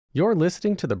You're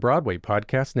listening to the Broadway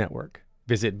Podcast Network.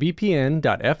 Visit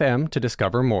bpn.fm to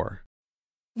discover more.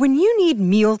 When you need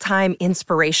mealtime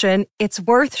inspiration, it's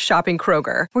worth shopping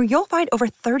Kroger, where you'll find over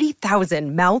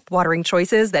 30,000 mouth-watering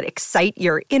choices that excite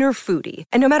your inner foodie.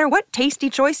 And no matter what tasty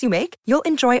choice you make, you'll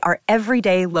enjoy our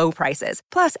everyday low prices,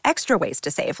 plus extra ways to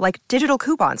save, like digital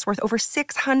coupons worth over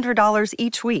 $600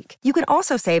 each week. You can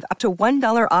also save up to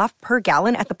 $1 off per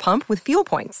gallon at the pump with fuel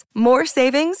points. More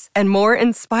savings and more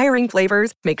inspiring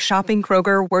flavors make shopping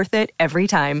Kroger worth it every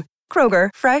time. Kroger,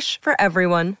 fresh for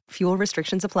everyone. Fuel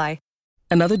restrictions apply.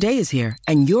 Another day is here,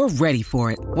 and you're ready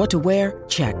for it. What to wear?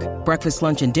 Check. Breakfast,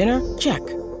 lunch, and dinner? Check.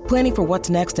 Planning for what's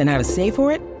next and how to save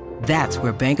for it? That's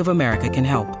where Bank of America can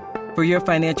help. For your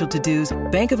financial to-dos,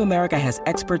 Bank of America has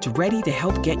experts ready to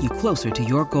help get you closer to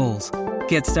your goals.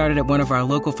 Get started at one of our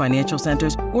local financial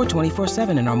centers or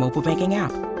 24/7 in our mobile banking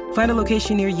app. Find a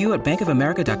location near you at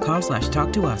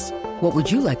bankofamerica.com/talktous. What would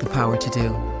you like the power to do?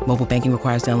 Mobile banking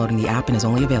requires downloading the app and is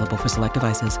only available for select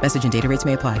devices. Message and data rates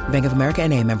may apply. Bank of America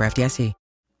N.A., member FDIC.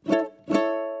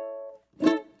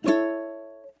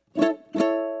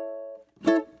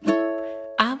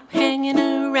 I'm hanging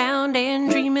around and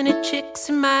dreaming of chicks,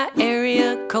 and my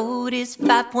area code is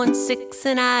 516,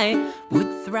 and I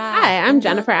would thrive. Hi, I'm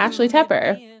Jennifer Ashley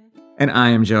Tepper. And I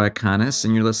am Joe Iconis,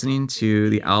 and you're listening to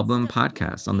the Album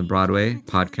Podcast on the Broadway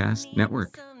Podcast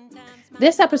Network.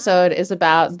 This episode is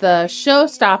about the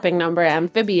show-stopping number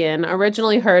Amphibian,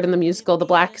 originally heard in the musical The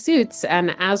Black Suits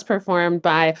and as performed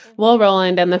by Will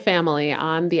Roland and the family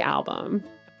on the album.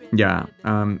 Yeah,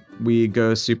 we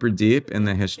go super deep in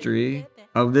the history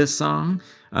of this song,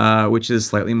 which is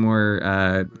slightly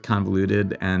more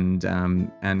convoluted and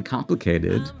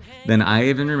complicated than I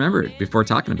even remembered before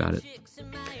talking about it.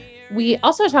 We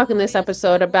also talk in this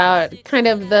episode about kind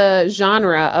of the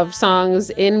genre of songs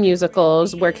in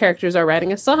musicals where characters are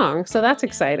writing a song. So that's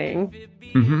exciting.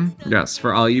 Yes,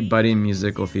 for all you budding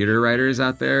musical theater writers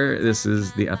out there, this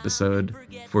is the episode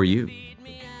for you.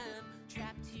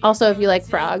 Also, if you like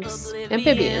frogs,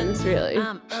 amphibians, really.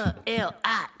 I'm a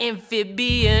L-I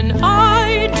amphibian.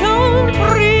 I don't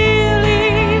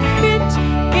really fit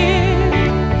in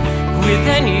with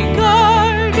any guardian.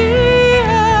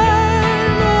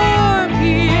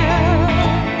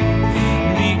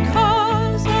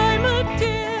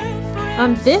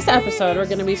 On this episode, we're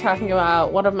going to be talking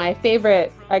about one of my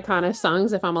favorite iconic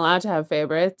songs, if I'm allowed to have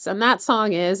favorites, and that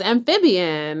song is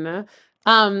Amphibian.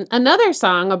 Another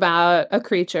song about a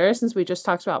creature, since we just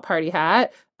talked about Party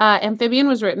Hat. Amphibian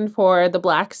was written for the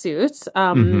Black Suits,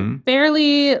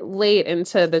 fairly late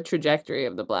into the trajectory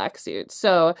of the Black Suits.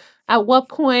 So at what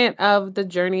point of the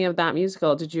journey of that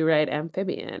musical did you write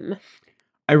Amphibian?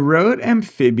 I wrote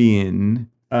Amphibian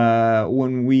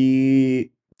when we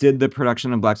did the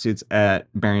production of Black Suits at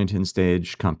Barrington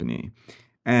Stage Company.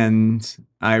 And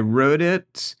I wrote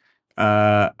it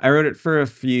for a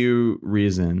few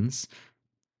reasons.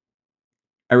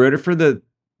 I wrote it for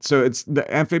so it's the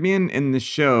Amphibian in the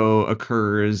show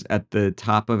occurs at the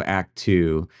top of Act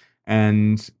 2.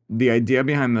 And the idea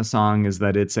behind the song is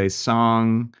that it's a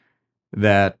song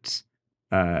that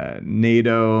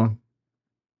Nato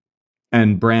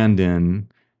and Brandon,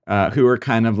 who are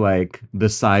kind of like the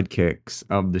sidekicks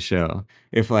of the show.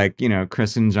 If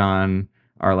Chris and John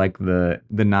are like the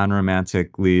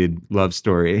non-romantic lead love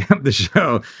story of the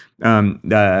show,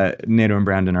 Nato and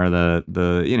Brandon are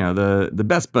the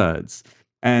best buds.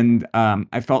 And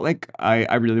I felt like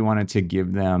I really wanted to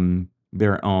give them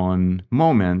their own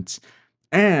moment,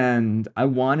 and I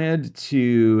wanted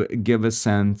to give a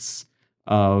sense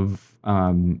of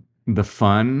the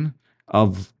fun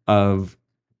of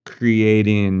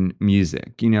creating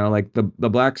music, like the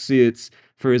Black Suits,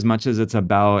 for as much as it's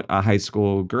about a high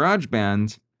school garage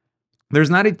band,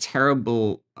 there's not a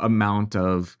terrible amount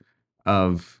of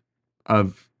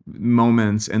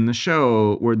moments in the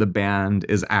show where the band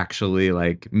is actually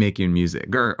like making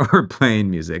music or playing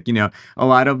music. A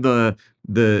lot of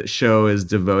the show is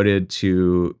devoted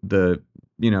to the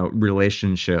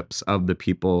relationships of the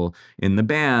people in the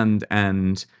band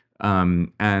and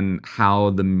how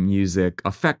the music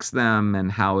affects them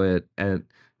and how it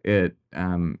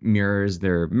mirrors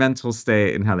their mental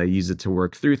state and how they use it to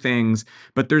work through things.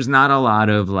 But there's not a lot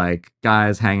of like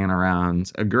guys hanging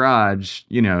around a garage,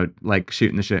 like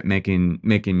shooting the shit, making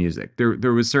music.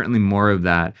 There was certainly more of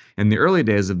that in the early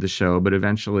days of the show, but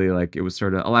eventually like it was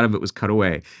sort of, a lot of it was cut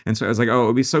away. And so I was like, oh, it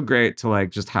would be so great to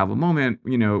like just have a moment,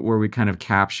 where we kind of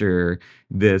capture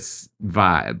this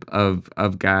vibe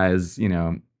of guys,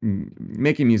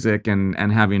 making music and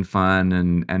having fun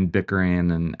and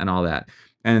bickering and all that.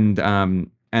 And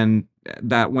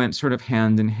that went sort of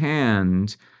hand in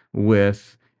hand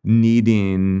with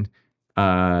needing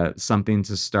something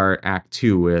to start Act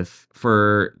Two with.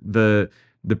 For the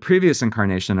previous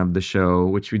incarnation of the show,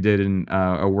 which we did in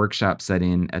a workshop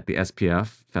setting at the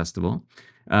SPF Festival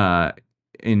uh,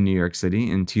 in New York City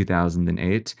in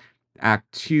 2008,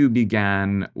 Act Two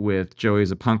began with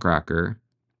Joey's a Punk Rocker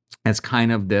as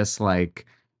kind of this like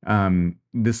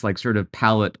sort of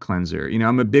palate cleanser.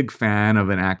 I'm a big fan of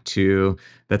an act two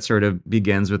that sort of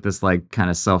begins with this like kind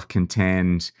of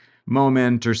self-contained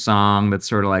moment or song that's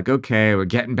sort of like, okay, we're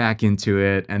getting back into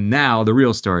it, and now the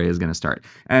real story is going to start.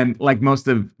 And like most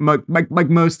of like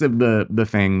most of the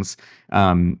things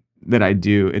that I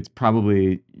do, it's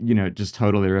probably just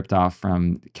totally ripped off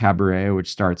from Cabaret,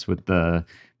 which starts with the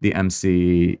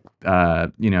MC,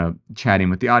 chatting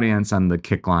with the audience on the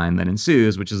kick line that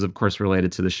ensues, which is of course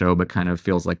related to the show, but kind of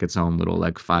feels like its own little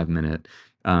like 5 minute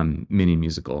mini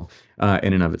musical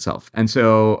in and of itself. And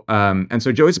so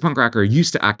Joey's a Punk Rocker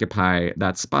used to occupy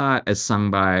that spot as sung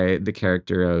by the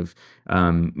character of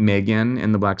Megan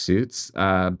in the Black Suits.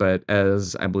 But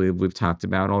as I believe we've talked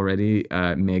about already,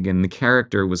 Megan, the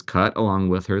character, was cut along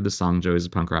with her, the song Joey's a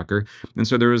Punk Rocker. And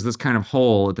so there was this kind of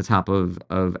hole at the top of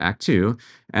Act Two.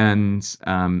 And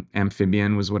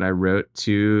Amphibian was what I wrote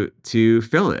to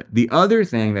fill it. The other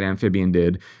thing that Amphibian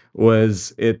did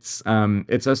was it's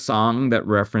a song that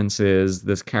references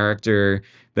this character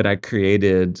that I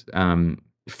created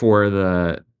for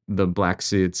the Black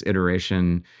Suits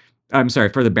iteration. I'm sorry,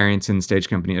 for the Barrington Stage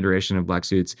Company iteration of Black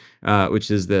Suits,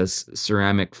 which is this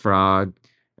ceramic frog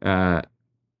named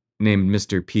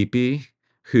Mr. Peepee,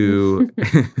 who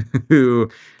who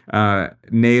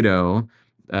NATO,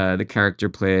 the character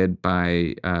played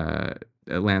by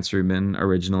Lance Rubin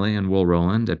originally and Will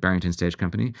Roland at Barrington Stage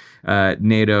Company.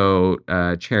 NATO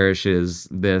cherishes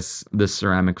this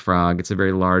ceramic frog. It's a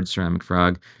very large ceramic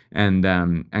frog, and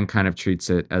kind of treats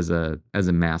it as a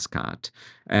mascot.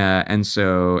 And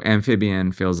so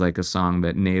Amphibian feels like a song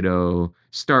that NATO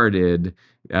started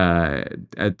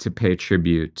to pay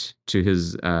tribute to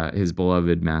his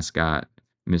beloved mascot,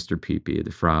 Mr. Peepee,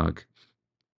 the frog.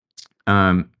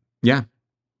 Yeah.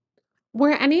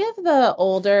 Were any of the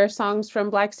older songs from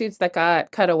Black Suits that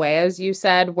got cut away, as you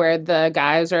said, where the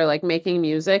guys are like making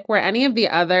music, were any of the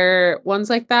other ones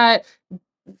like that?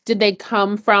 Did they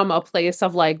come from a place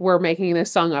of like, we're making this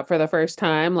song up for the first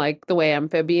time, like the way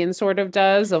Amphibian sort of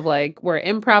does, of like, we're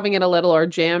improving it a little or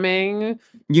jamming?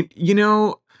 You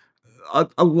know,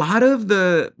 a lot of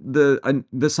the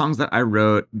songs that I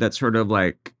wrote that sort of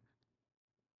like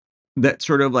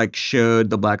showed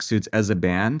the Black Suits as a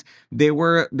band, they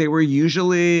were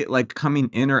usually like coming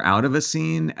in or out of a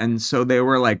scene, and so they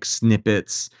were like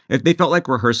snippets. If they felt like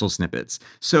rehearsal snippets,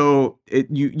 so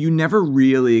you never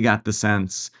really got the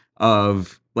sense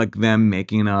of like them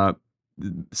making up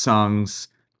songs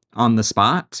on the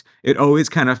spot. It always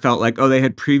kind of felt like, oh, they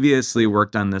had previously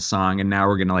worked on this song and now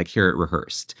we're gonna like hear it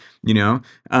rehearsed, you know.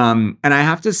 And I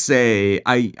have to say,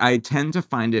 I tend to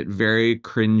find it very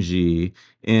cringy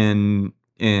in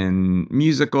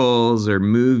musicals or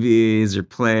movies or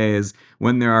plays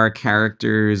when there are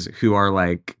characters who are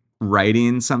like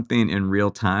writing something in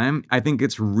real time. I think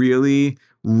it's really,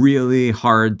 really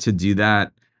hard to do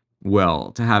that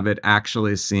well, to have it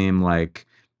actually seem like,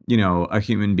 a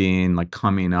human being like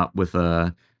coming up with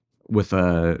a with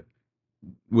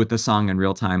a song in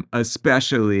real time,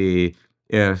 especially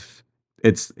if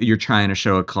you're trying to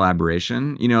show a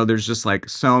collaboration. There's just like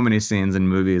so many scenes in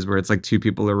movies where it's like two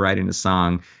people are writing a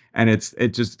song, and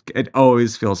it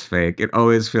always feels fake. It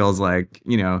always feels like,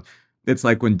 it's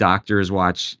like when doctors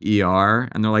watch ER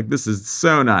and they're like, this is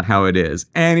so not how it is.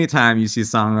 Anytime you see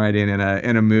songwriting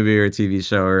in a movie or a TV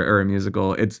show or a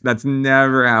musical, that's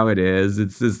never how it is.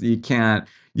 It's just you can't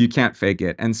fake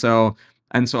it. And so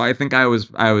I think I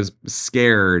was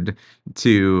scared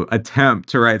to attempt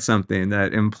to write something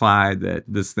that implied that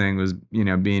this thing was,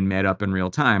 being made up in real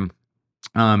time.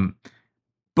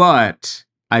 But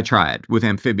I tried with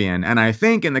Amphibian, and I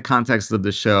think in the context of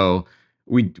the show,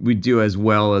 we do as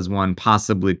well as one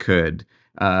possibly could.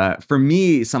 For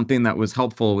me, something that was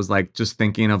helpful was like just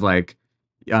thinking of like,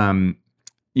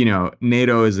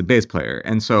 NATO is a bass player.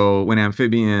 And so when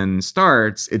Amphibian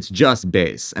starts, it's just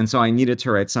bass. And so I needed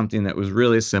to write something that was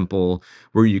really simple,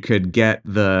 where you could get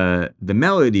the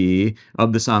melody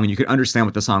of the song and you could understand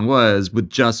what the song was with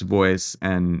just voice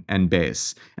and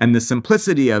bass. And the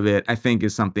simplicity of it, I think,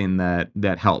 is something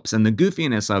that helps. And the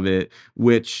goofiness of it,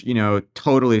 which,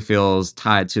 totally feels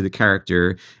tied to the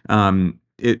character,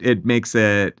 it makes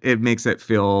it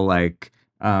feel like,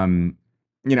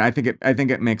 I think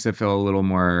it makes it feel a little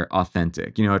more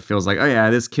authentic. It feels like, oh yeah,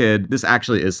 this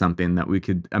actually is something that we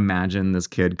could imagine this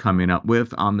kid coming up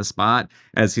with on the spot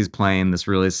as he's playing this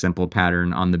really simple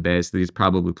pattern on the bass that he's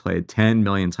probably played 10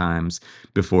 million times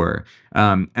before.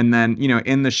 And then,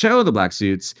 in the show, The Black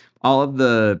Suits, all of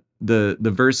the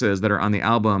verses that are on the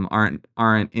album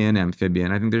aren't in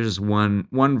Amphibian. I think there's just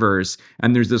one verse,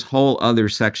 and there's this whole other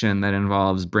section that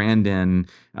involves Brandon,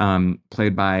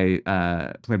 played by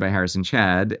Harrison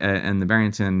Chad, and the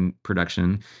Barrington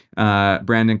production.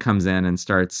 Brandon comes in and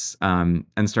starts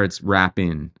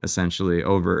rapping essentially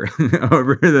over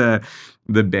over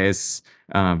the bass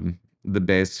the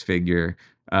bass figure,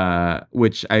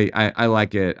 which I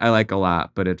like it. I like a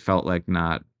lot, but it felt like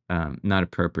not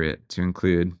appropriate to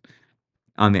include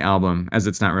on the album, as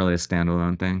it's not really a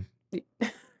standalone thing.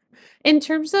 In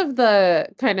terms of the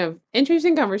kind of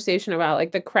interesting conversation about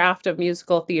like the craft of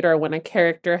musical theater when a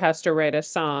character has to write a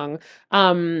song,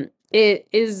 it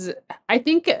is, I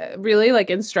think, really like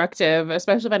instructive,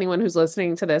 especially if anyone who's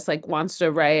listening to this like wants to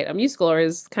write a musical or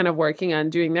is kind of working on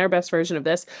doing their best version of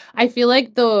this. I feel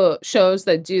like the shows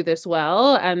that do this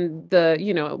well and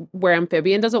where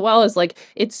Amphibian does it well is like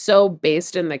it's so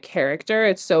based in the character.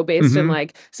 It's so based in Hmm.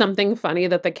 like something funny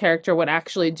that the character would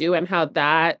actually do and how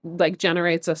that like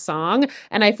generates a song.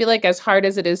 And I feel like as hard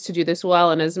as it is to do this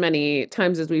well and as many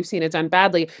times as we've seen it done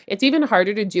badly, it's even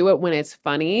harder to do it when it's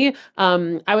funny.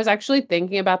 I was actually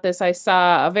thinking about this. I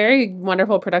saw a very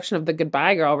wonderful production of The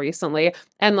Goodbye Girl recently,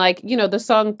 and like, the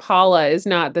song Paula is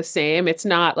not the same. It's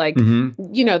not like, Hmm.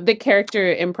 the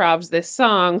character improvs this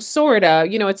song, sorta.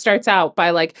 It starts out by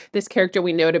like this character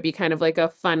we know to be kind of like a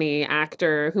funny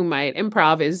actor who might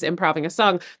improv is improving a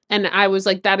song. And I was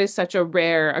like, that is such a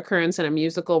rare occurrence in a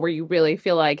musical where you really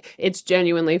feel like it's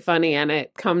genuinely funny and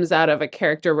it comes out of a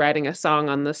character writing a song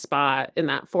on the spot in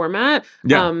that format.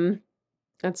 Yeah.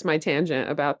 That's my tangent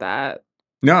about that.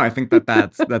 No, I think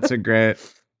that's a great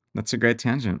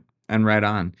tangent and right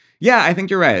on. Yeah, I think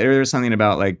you're right. There's something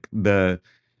about like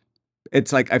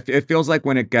it's like it feels like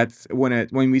when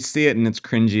we see it and it's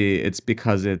cringy, it's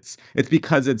because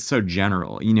it's so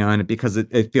general, and because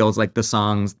it feels like the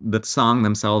song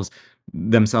themselves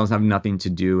have nothing to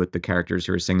do with the characters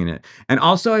who are singing it. And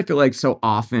also, I feel like so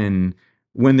often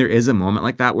when there is a moment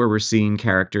like that where we're seeing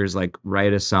characters like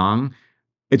write a song,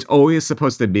 it's always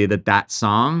supposed to be that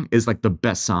song is like the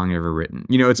best song ever written.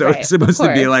 It's always Right. Of supposed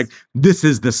to be like, course. this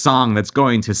is the song that's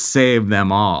going to save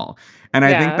them all. And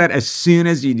I think Yeah. that as soon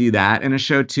as you do that in a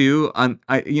show too,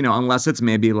 unless it's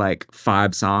maybe like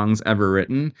 5 songs ever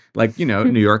written, like,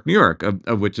 New York,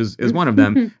 of which is one of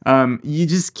them, you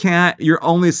just can't, you're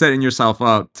only setting yourself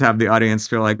up to have the audience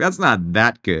feel like that's not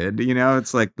that good.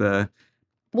 It's like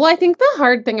Well, I think the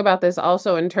hard thing about this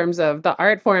also in terms of the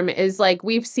art form is like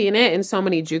we've seen it in so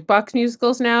many jukebox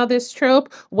musicals now, this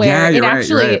trope, where yeah, it you're right.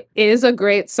 You're right. actually is a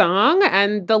great song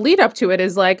and the lead up to it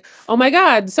is like, oh my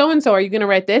God, so and so, are you going to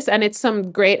write this? And it's some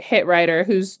great hit writer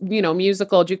who's,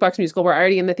 jukebox musical we're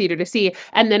already in the theater to see.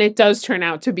 And then it does turn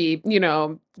out to be,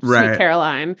 Sweet Right.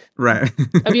 Caroline. Right.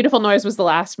 A Beautiful Noise was the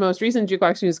most recent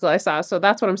jukebox musical I saw, so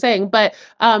that's what I'm saying. But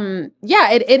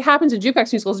yeah, it happens in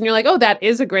jukebox musicals, and you're like, oh, that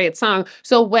is a great song.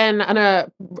 So when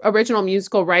an original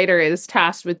musical writer is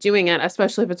tasked with doing it,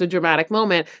 especially if it's a dramatic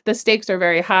moment, the stakes are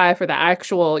very high for the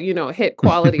actual, hit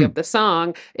quality of the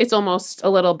song. It's almost a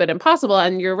little bit impossible.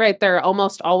 And you're right, they're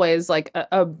almost always like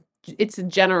it's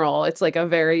general. It's like a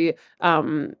very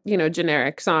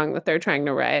generic song that they're trying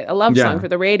to write. A love song Yeah. for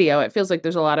the radio. It feels like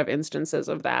there's a lot of instances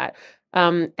of that.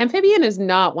 Amphibian is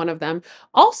not one of them.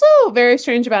 Also, very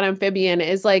strange about Amphibian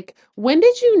is like, when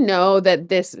did you know that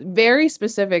this very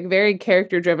specific, very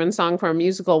character-driven song for a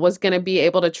musical was going to be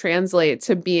able to translate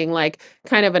to being like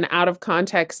kind of an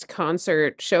out-of-context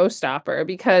concert showstopper?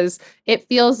 Because it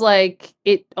feels like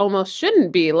it almost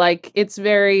shouldn't be. Like, it's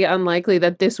very unlikely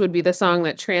that this would be the song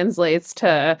that translates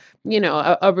to,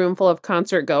 a room full of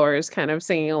concert goers kind of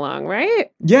singing along,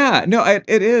 right? Yeah, no,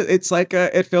 it is. It's like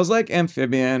it feels like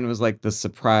Amphibian was like the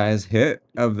surprise hit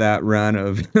of that run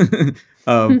of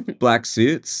of Black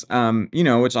Suits.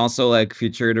 Which also like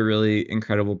featured a really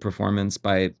incredible performance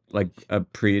by like a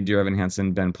pre-Dear Evan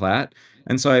Hansen Ben Platt.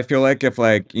 And so I feel like if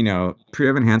like,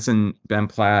 pre-Evan Hansen Ben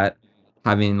Platt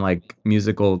having like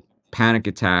musical panic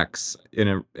attacks in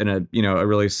a a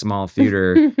really small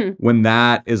theater, when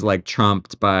that is like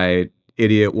trumped by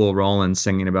idiot Will Roland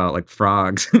singing about like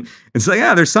frogs. It's like,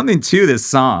 yeah, there's something to this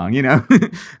song.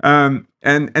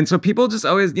 And so people just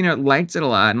always, liked it a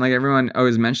lot, and like everyone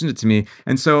always mentioned it to me.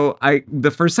 And so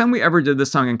the first time we ever did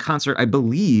this song in concert, I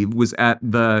believe, was at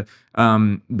the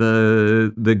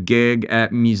gig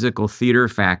at Musical Theater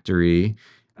Factory.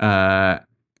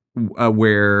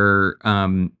 where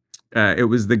it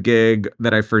was the gig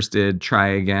that I first did Try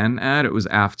Again at. It was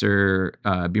after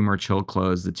Be More Chill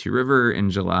closed the Two River in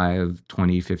July of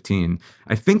 2015.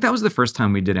 I think that was the first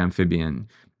time we did Amphibian.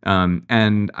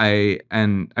 And I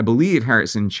believe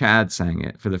Harrison Chad sang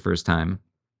it for the first time.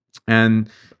 And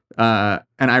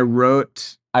I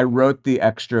wrote the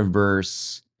extra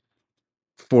verse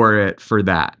for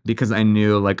that, because I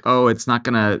knew, like, oh, it's not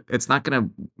gonna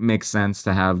make sense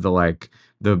to have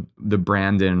the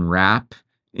Brandon rap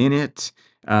in it,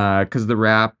 because the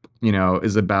rap,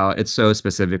 is about, it's so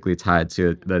specifically tied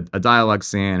to a dialogue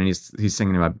scene, and he's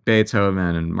singing about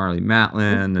Beethoven and Marley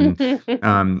Matlin,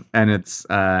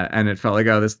 and it felt like,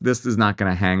 oh, this is not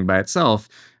going to hang by itself.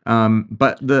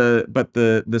 But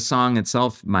the song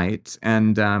itself might,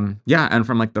 and and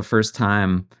from like the first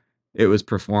time it was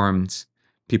performed,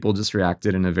 people just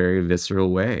reacted in a very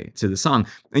visceral way to the song.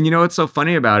 And what's so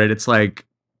funny about it? It's like,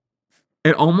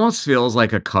 it almost feels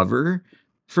like a cover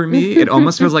for me. It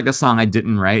almost feels like a song I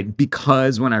didn't write,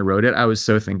 because when I wrote it, I was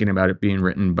so thinking about it being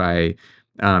written by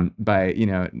Nato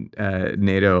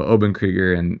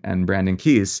Obenkrieger and Brandon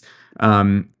Keese.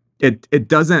 It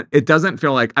doesn't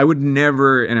feel like, I would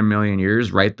never in a million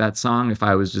years write that song if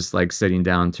I was just like sitting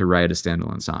down to write a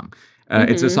standalone song.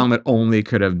 It's a song that only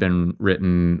could have been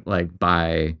written like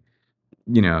by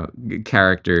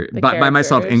by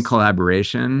myself in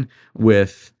collaboration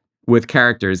with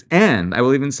characters. And I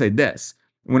will even say this: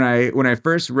 when I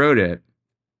first wrote it,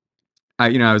 I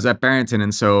was at Barrington,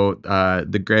 and so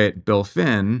the great Bill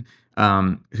Finn,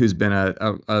 who's been a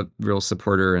real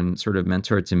supporter and sort of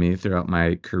mentor to me throughout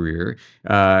my career,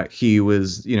 he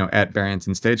was at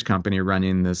Barrington Stage Company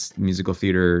running this musical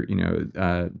theater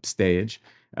stage,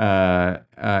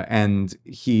 and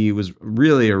he was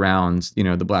really around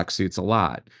the Black Suits a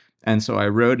lot. And so I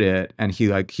wrote it, and he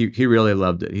really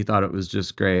loved it. He thought it was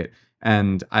just great.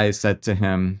 And I said to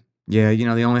him, yeah,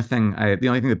 the only thing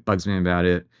that bugs me about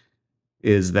it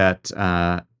is that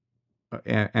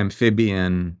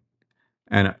Amphibian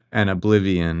and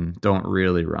Oblivion don't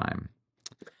really rhyme.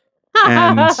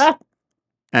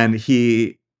 And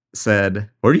he said,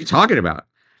 what are you talking about?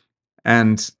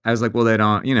 And I was like, well, they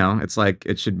don't, it's like,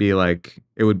 it should be like,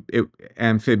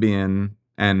 Amphibian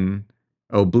and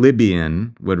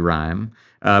Oblivion would rhyme.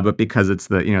 But because it's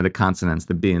the consonants,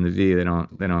 the B and the V, they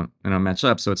don't match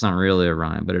up. So it's not really a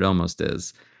rhyme, but it almost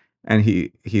is. And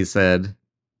he said,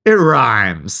 it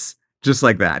rhymes. Just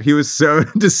like that. He was so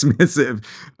dismissive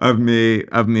of me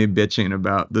bitching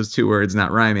about those two words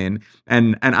not rhyming.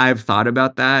 And I've thought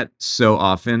about that so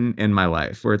often in my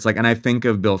life, where it's like, and I think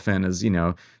of Bill Finn as,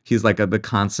 he's like the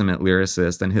consummate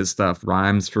lyricist, and his stuff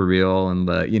rhymes for real, and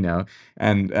the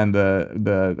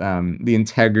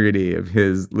integrity of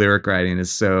his lyric writing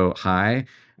is so high,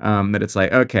 that it's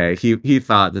like, okay, he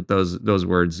thought that those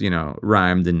words,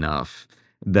 rhymed enough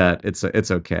that it's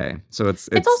okay. So it's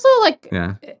also like,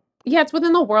 yeah, it's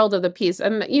within the world of the piece.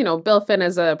 And, Bill Finn,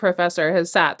 as a professor,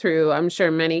 has sat through, I'm sure,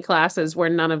 many classes where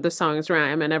none of the songs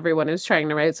rhyme, and everyone is trying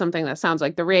to write something that sounds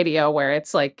like the radio, where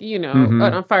it's like,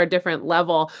 on a far different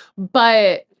level.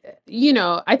 But,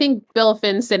 I think Bill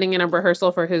Finn sitting in a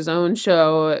rehearsal for his own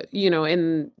show,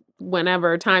 in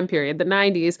whenever time period, the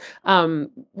 90s,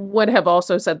 would have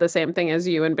also said the same thing as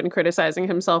you and been criticizing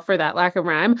himself for that lack of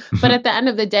rhyme. But at the end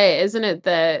of the day, isn't it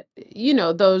that,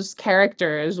 those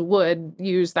characters would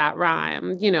use that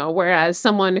rhyme, whereas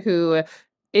someone who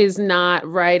is not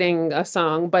writing a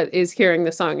song but is hearing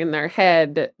the song in their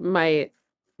head might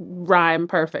rhyme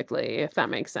perfectly, if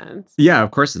that makes sense. Yeah, of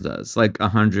course it does. Like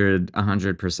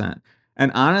 100%.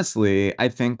 And honestly, I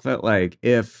think that, like,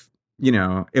 if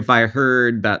I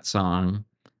heard that song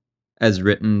as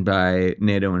written by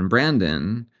Nato and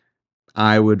Brandon,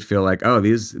 I would feel like, oh,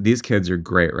 these kids are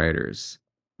great writers.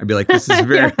 I'd be like, this is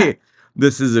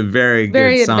this is a very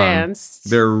Very good song. advanced.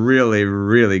 They're really,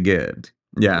 really good.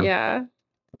 Yeah. Yeah.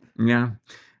 Yeah.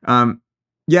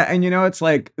 Yeah, and it's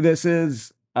like, this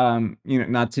is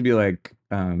not to be like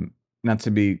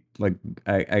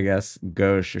I guess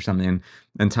gauche or something,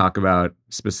 and talk about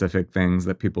specific things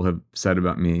that people have said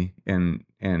about me in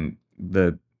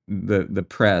the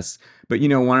press. But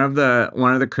one of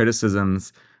the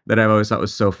criticisms that I've always thought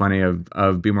was so funny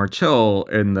of Be More Chill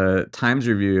in the Times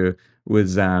review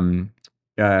was Ben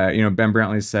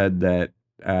Brantley said that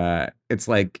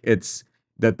it's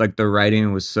that like the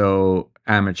writing was so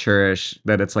amateurish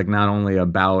that it's like not only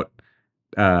about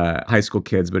high school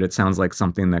kids, but it sounds like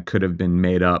something that could have been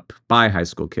made up by high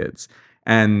school kids.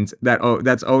 And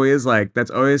that's always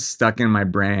stuck in my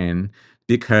brain,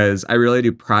 because I really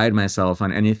do pride myself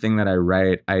on anything that I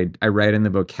write. I write in the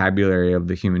vocabulary of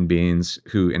the human beings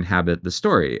who inhabit the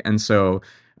story. And so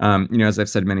As I've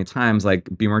said many times, like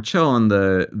Be More Chill and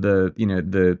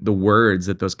the words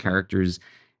that those characters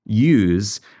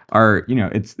use are,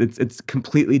 it's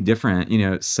completely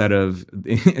different, set of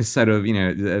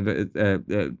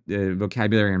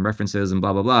vocabulary and references and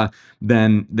blah blah blah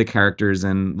than the characters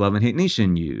in Love and Hate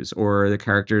Nation use, or the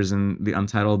characters in the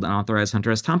Untitled Unauthorized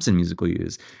Hunter S. Thompson musical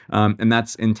use, and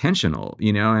that's intentional,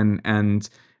 and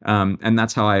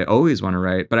that's how I always want to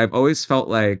write. But I've always felt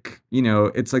like,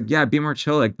 it's like, yeah, Be More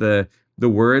Chill, like the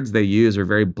words they use are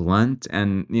very blunt,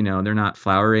 and they're not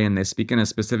flowery, and they speak in a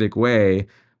specific way.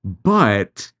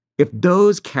 But if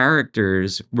those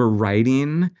characters were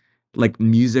writing like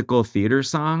musical theater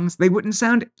songs, they wouldn't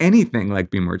sound anything like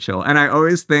Be More Chill. And I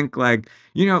always think, like,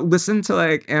 listen to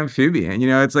like Amphibian.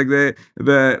 It's like the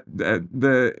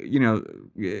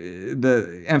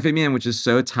Amphibian, which is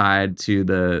so tied to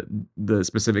the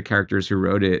specific characters who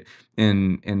wrote it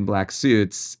in black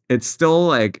suits. It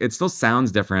still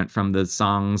sounds different from the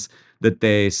songs that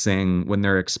they sing when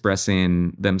they're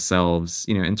expressing themselves,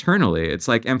 internally. It's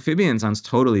like Amphibian sounds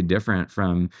totally different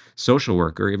from Social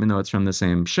Worker, even though it's from the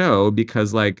same show,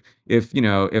 because like if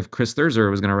Chris Thurzer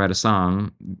was going to write a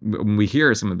song, when we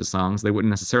hear some of his songs, they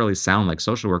wouldn't necessarily sound like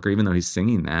Social Worker, even though he's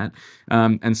singing that.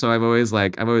 And so I've always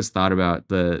thought about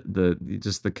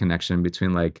just the connection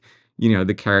between, like,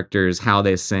 the characters, how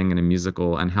they sing in a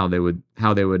musical, and how they would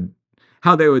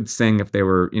sing if they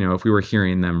were, if we were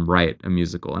hearing them write a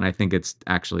musical. And I think it's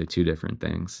actually two different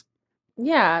things.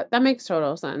 Yeah, that makes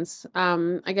total sense.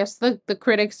 I guess the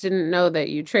critics didn't know that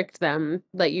you tricked them,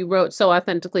 that you wrote so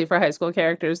authentically for high school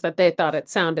characters that they thought it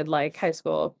sounded like high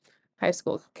school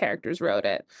characters wrote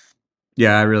it.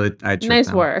 Yeah, I tricked Nice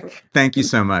them. work. Thank you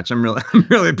so much. I'm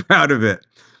really proud of it.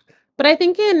 But I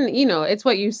think it's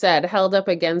what you said, held up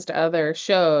against other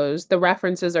shows, the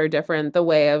references are different, the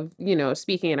way of,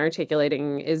 speaking and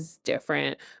articulating is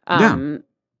different. Yeah.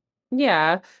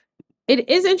 Yeah. It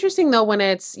is interesting though when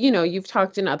it's, you've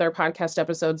talked in other podcast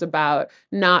episodes about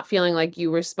not feeling like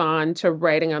you respond to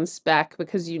writing on spec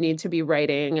because you need to be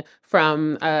writing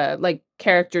from like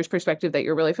character's perspective that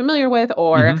you're really familiar with,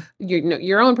 or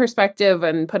your own perspective,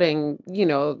 and putting,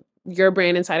 your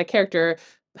brain inside a character.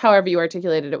 However you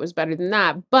articulated it was better than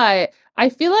that. But I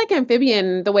feel like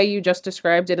Amphibian, the way you just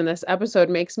described it in this episode,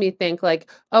 makes me think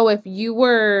like, oh, if you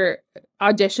were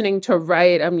auditioning to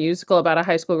write a musical about a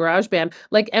high school garage band,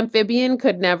 like Amphibian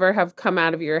could never have come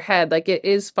out of your head. Like, it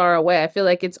is far away. I feel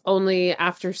like it's only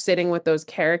after sitting with those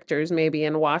characters maybe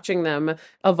and watching them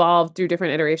evolve through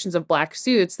different iterations of black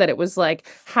suits that it was like,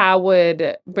 how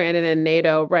would Brandon and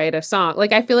Nato write a song?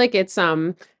 Like, I feel like it's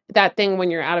that thing when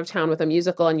you're out of town with a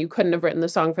musical and you couldn't have written the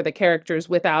song for the characters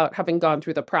without having gone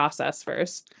through the process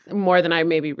first, more than I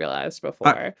maybe realized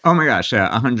before. Oh my gosh,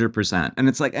 yeah, 100%. And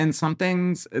it's like, and some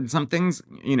things,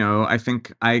 I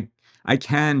think I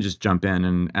can just jump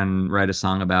in and write a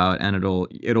song about, and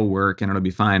it'll work and it'll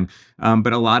be fine.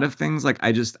 But a lot of things, like,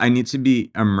 I need to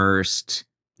be immersed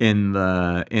in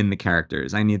the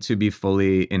characters. I need to be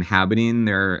fully inhabiting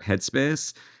their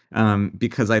headspace.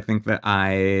 Because I think that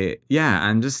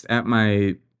I'm just at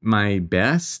my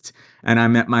best, and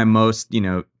I'm at my most,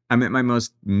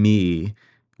 me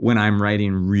when I'm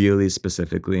writing really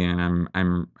specifically, and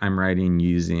I'm writing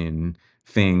using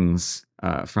things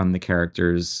from the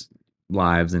characters'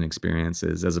 lives and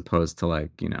experiences, as opposed to,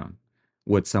 like,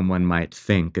 what someone might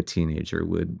think a teenager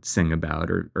would sing about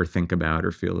or think about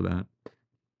or feel about.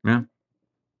 Yeah.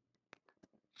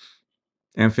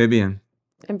 Amphibian,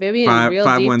 Real deep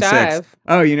 516. dive.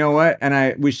 Oh, you know what?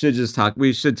 And we should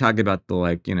talk about the,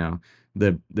 like,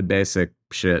 the basic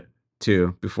shit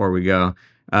too before we go.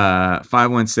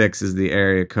 516 is the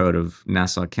area code of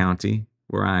Nassau County,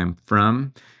 where I'm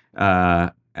from.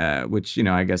 Which,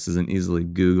 I guess is an easily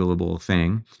Googleable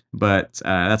thing, but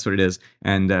that's what it is.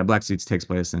 And Black Suits takes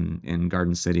place in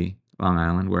Garden City, Long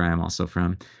Island, where I am also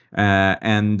from.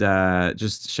 And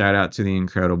just shout out to the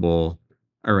incredible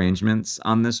arrangements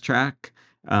on this track.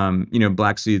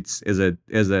 Black Suits is a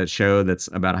show that's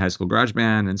about a high school garage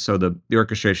band, and so the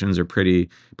orchestrations are pretty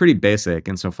basic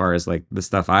insofar as, like, the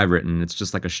stuff I've written. It's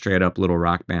just like a straight up little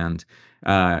rock band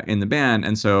in the band,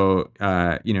 and so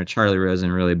Charlie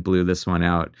Rosen really blew this one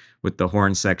out with the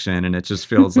horn section, and it just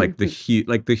feels like the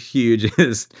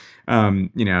hugest,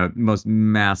 most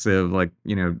massive, like,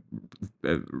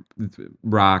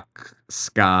 rock,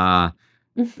 ska,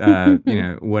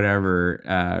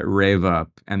 whatever, rave up,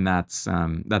 and that's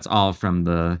all from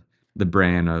the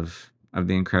brain of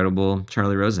the incredible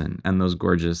Charlie Rosen and those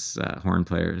gorgeous horn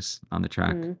players on the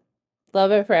track.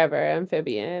 Love it forever,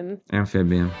 Amphibian.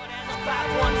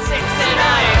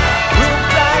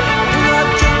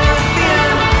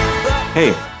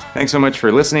 Hey, Thanks so much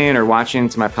for listening or watching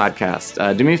to my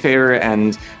podcast. Do me a favor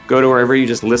and go to wherever you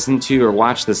just listen to or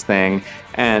watch this thing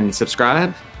and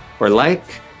subscribe or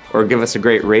like or give us a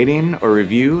great rating or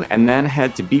review, and then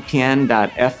head to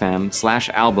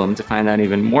bpn.fm/album to find out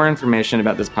even more information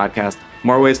about this podcast,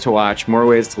 more ways to watch, more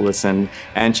ways to listen,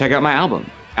 and check out my album.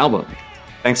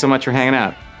 Thanks so much for hanging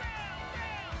out.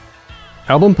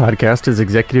 Album Podcast is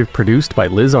executive produced by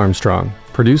Liz Armstrong,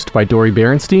 produced by Dori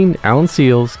Berenstein, Alan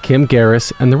Seals, Kim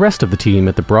Garris, and the rest of the team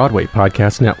at the Broadway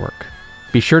Podcast Network.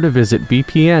 Be sure to visit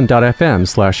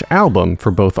bpn.fm/album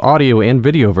for both audio and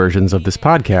video versions of this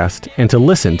podcast and to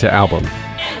listen to Album.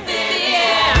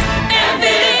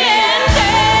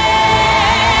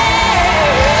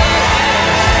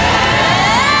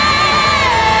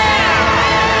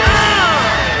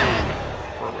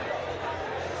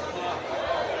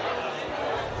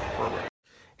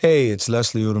 Hey, it's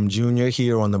Leslie Odom Jr.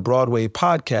 here on the Broadway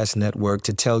Podcast Network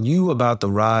to tell you about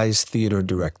the Rise Theater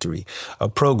Directory, a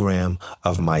program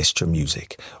of Maestra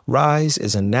Music. Rise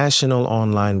is a national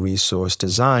online resource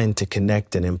designed to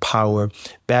connect and empower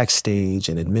backstage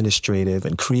and administrative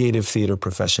and creative theater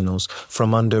professionals from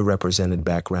underrepresented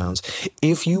backgrounds.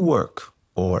 If you work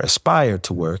or aspire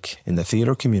to work in the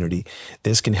theater community,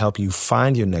 this can help you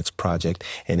find your next project.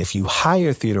 And if you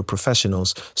hire theater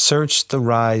professionals, search the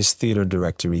Rise Theater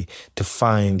Directory to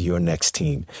find your next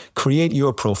team. Create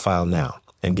your profile now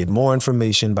and get more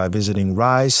information by visiting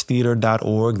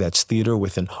risetheater.org. That's theater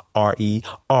with an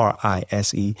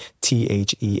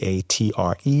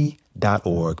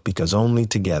RISETHEATRE.org, because only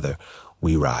together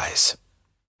we rise.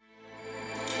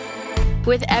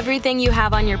 With everything you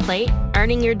have on your plate,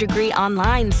 earning your degree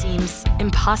online seems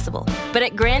impossible. But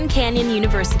at Grand Canyon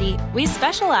University, we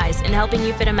specialize in helping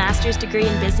you fit a master's degree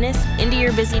in business into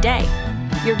your busy day.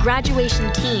 Your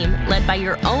graduation team, led by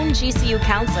your own GCU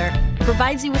counselor,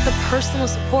 provides you with the personal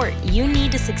support you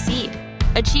need to succeed.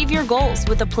 Achieve your goals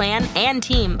with a plan and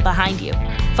team behind you.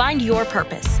 Find your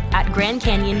purpose at Grand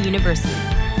Canyon University.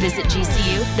 Visit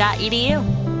gcu.edu.